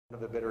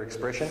of a better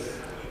expression,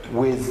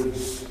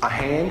 with a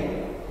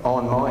hand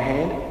on my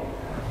hand,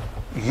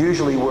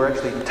 usually we're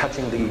actually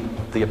touching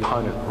the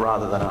opponent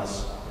rather than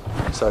us.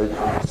 So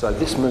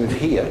this move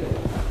here,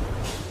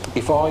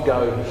 if I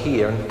go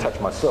here and touch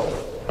myself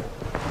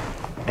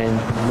and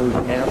move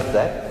out of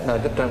that, no,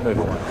 don't move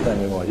away, don't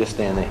move away, just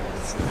stand there.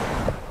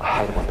 I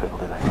hate it when people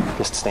do that.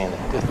 Just stand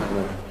there, just don't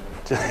move.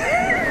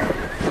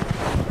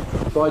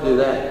 If I do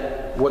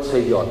that, what's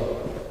he got?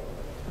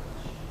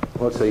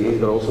 He's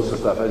got all sorts of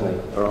stuff, hasn't he?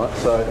 All right.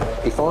 So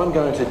if I'm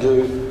going to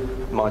do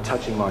my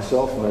touching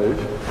myself move,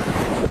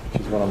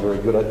 which is what I'm very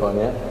good at by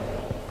now,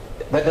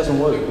 that doesn't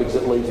work because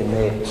it leaves him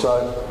there.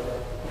 So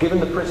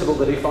given the principle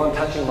that if I'm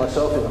touching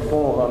myself in the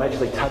form, I'm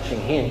actually touching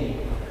him.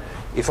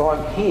 If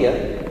I'm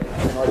here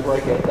and I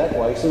break out that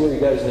way, see where he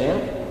goes now?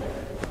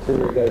 See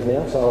where he goes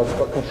now? So I've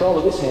got control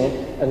of this hand,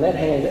 and that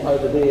hand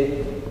over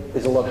there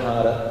is a lot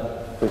harder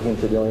for him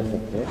to do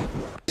anything. Yeah?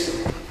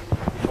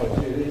 If I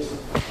do this,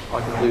 I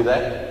can do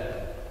that.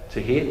 To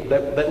here,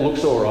 that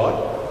looks all right,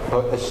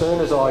 but as soon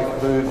as I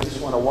move this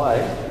one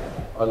away,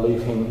 I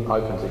leave him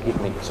open to hit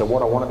me. So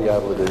what I want to be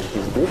able to do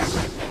is this,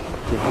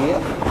 to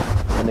here,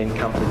 and then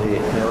come to there.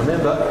 Now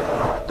remember,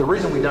 the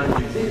reason we don't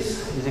do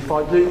this is if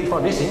I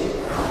miss him,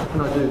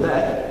 and I do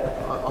that,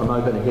 I'm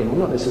open again. Well,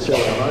 not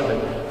necessarily I'm open,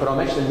 but I'm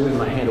actually moving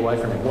my hand away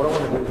from him. What I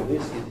want to do with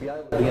this is be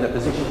able to be in a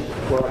position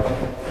where I can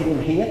hit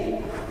him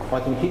here, I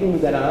can hit him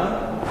with that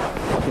arm,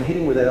 I can hit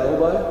him with that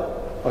elbow,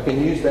 I can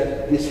use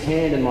this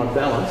hand and my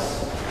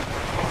balance.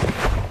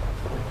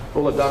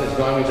 All I've done is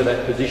going into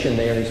that position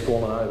there and he's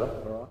fallen over.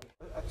 All right.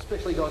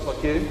 Especially guys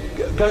like you,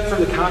 go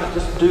through the kata,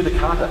 just do the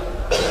kata.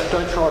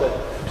 Don't try to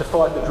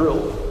fight the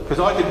drill.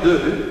 Because I could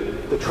do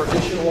the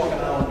traditional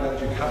Wakanawa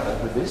Goju kata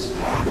with this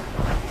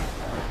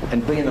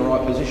and be in the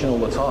right position all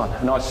the time.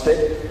 And I step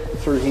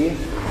through here,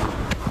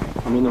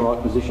 I'm in the right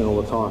position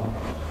all the time.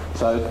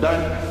 So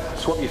don't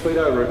swap your feet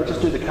over it, but just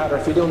do the kata.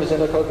 If you're doing the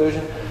Zendokai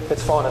version,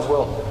 that's fine as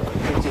well.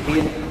 Get to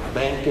here,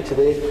 bang, get to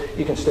there.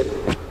 You can step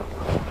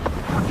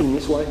in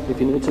this way if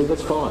you need to,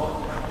 that's fine.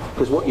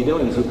 Because what you're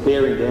doing is you're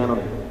bearing down on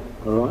him,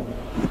 all right?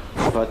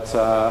 But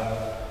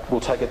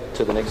we'll take it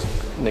to the next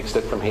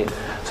step from here.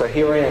 So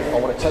here I am. I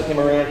want to take him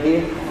around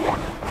here.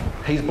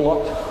 He's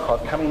blocked.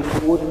 I've come in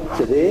forward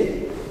to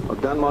there.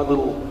 I've done my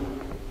little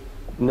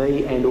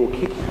knee and or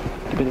kick,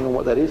 depending on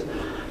what that is.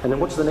 And then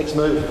what's the next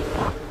move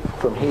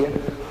from here?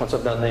 Once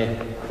I've done there,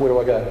 where do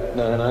I go?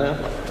 No.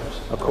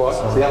 Not quite.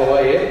 It's the other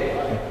way,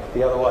 yeah?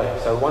 The other way.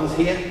 So one's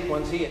here,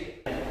 one's here.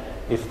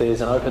 If there's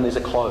an open, there's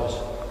a close.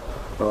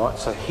 All right,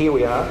 so here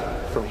we are,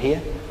 from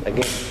here,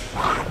 again,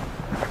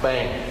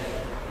 bang.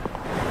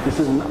 This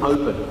is an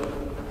open.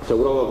 So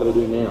what have I got to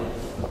do now?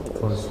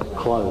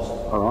 Close,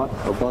 all right?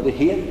 I've gone to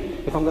here.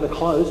 If I'm going to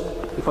close,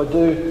 if I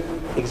do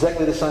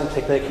exactly the same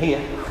technique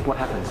here, what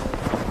happens?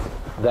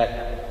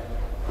 That,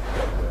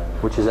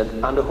 which is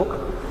an underhook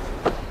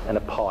and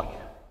a pike.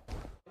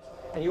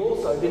 And you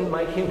also didn't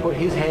make him put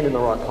his hand in the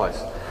right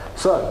place.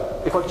 So,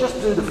 if I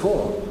just do the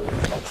form,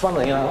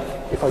 funnily enough,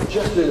 if I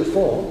just do the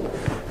form,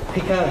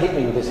 he can't hit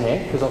me with his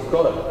hand because I've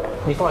got it.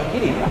 And if I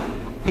hit him,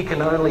 he can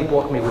only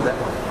block me with that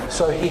one.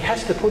 So he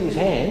has to put his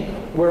hand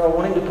where I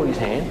want him to put his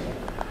hand.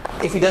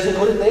 If he doesn't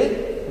put it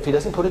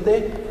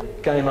there,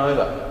 game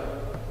over.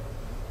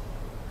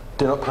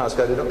 Do not pass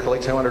go, do not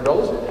collect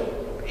 $200.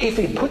 If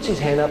he puts his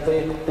hand up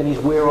there, then he's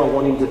where I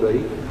want him to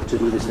be to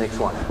do this next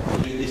one.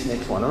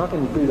 And I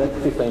can do that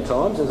 15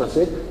 times, as I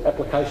said.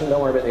 Application,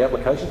 don't worry about the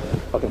application.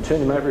 I can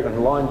turn him over, I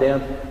can lie him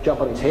down,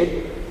 jump on his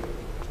head.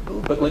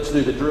 But let's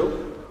do the drill.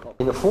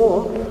 In the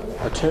form,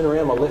 I turn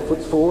around, my left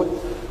foot's forward.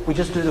 We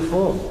just do the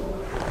form.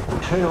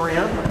 Turn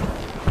around,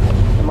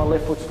 and my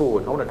left foot's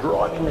forward. I want to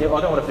drive in there. I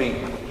don't want to be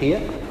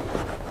here.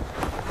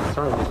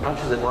 Throwing his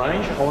punches at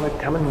range. I want to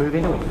come and move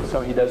into him.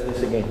 So he does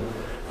this again.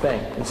 Bang.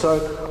 And so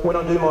when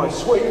I do my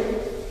sweep,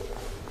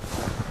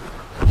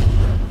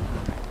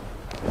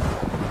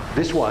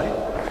 this way,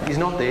 he's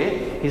not there,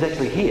 he's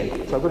actually here.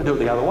 So I've got to do it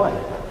the other way.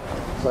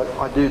 So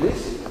I do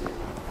this.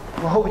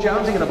 Well, which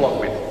arm's he going to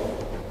block with?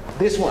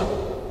 This one.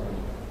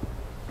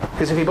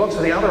 Because if he blocks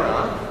with the other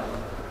arm,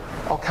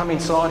 I'll come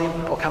inside him,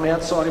 I'll come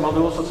outside him, I'll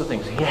do all sorts of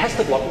things. He has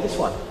to block with this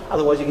one,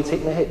 otherwise he gets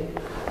hit in the head.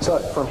 So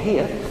from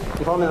here,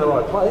 if I'm in the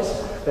right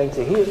place, bang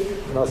to here,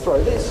 and I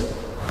throw this,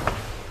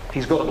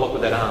 he's got to block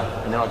with that arm.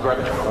 And then I grab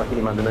it and I hit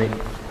him underneath.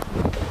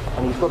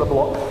 And he's got to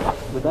block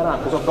with that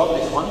arm, because I've got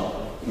this one.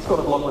 He's got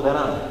to block with that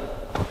arm.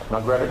 And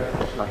I grab it,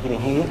 and I hit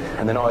him here,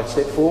 and then I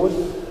step forward,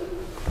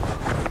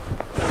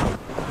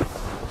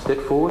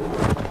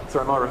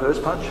 throw my reverse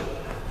punch,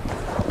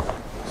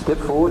 step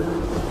forward,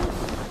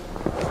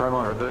 throw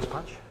my reverse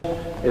punch.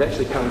 It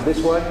actually comes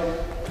this way.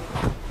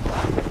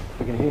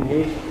 You can hit him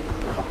here.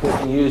 We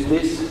can use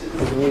this.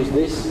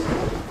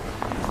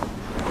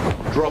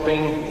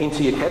 Dropping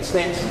into your cat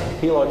stance,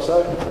 here like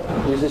so.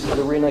 Use this as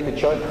a rear naked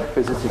choke,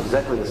 because it's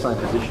exactly the same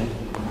position.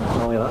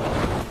 Funnily enough.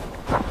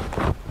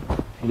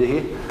 Into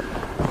here.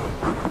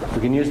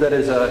 We can use that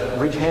as a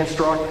ridge hand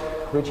strike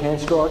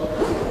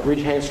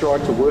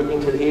to work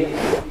into here,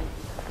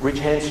 ridge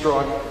hand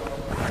strike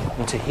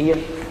into here,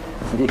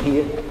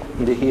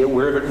 into here,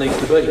 wherever it needs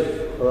to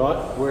be. All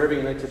right, wherever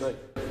you need to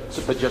be.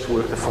 So, but just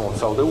work the form.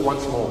 So I'll do it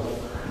once more.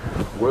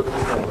 Work the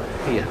form.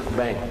 Here,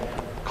 bang.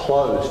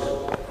 Closed.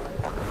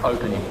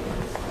 Opening.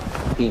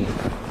 In.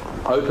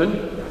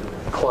 Open.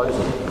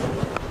 Closing.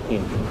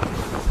 In.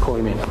 Pull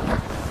him in.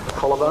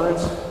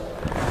 Collarbones.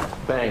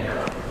 Bang.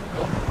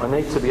 I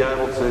need to be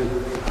able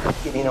to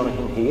get in on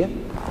him here.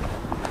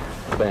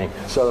 Bang.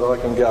 So that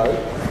I can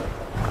go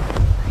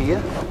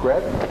here,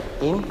 grab,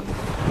 in,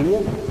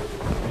 here,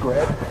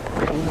 grab,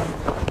 in,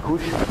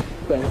 push,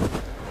 bang.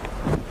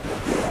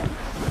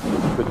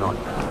 Good night.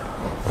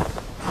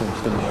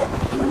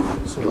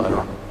 Finish. See you later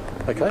on.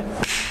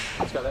 Okay?